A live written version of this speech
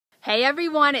Hey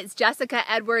everyone, it's Jessica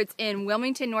Edwards in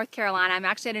Wilmington, North Carolina. I'm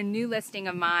actually at a new listing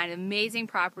of mine, an amazing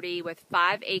property with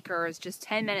 5 acres, just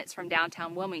 10 minutes from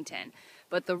downtown Wilmington.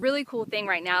 But the really cool thing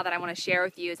right now that I want to share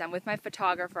with you is I'm with my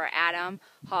photographer, Adam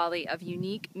Hawley of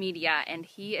Unique Media, and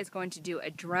he is going to do a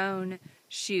drone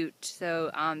shoot.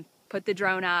 So put the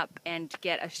drone up and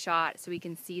get a shot so we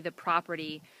can see the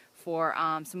property for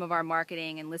some of our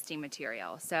marketing and listing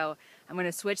material. So I'm going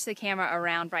to switch the camera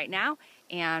around right now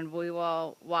and we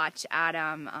will watch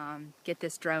Adam get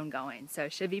this drone going. So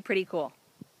it should be pretty cool.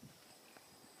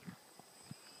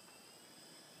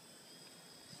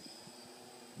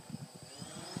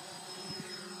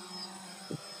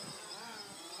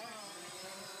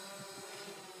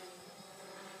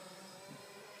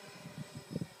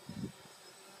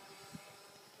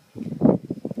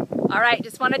 All right,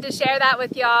 just wanted to share that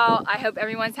with y'all. I hope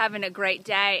everyone's having a great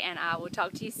day, and I will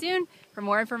talk to you soon. For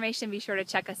more information, be sure to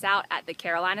check us out at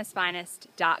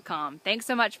thecarolinas.finest.com. Thanks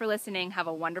so much for listening. Have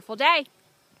a wonderful day.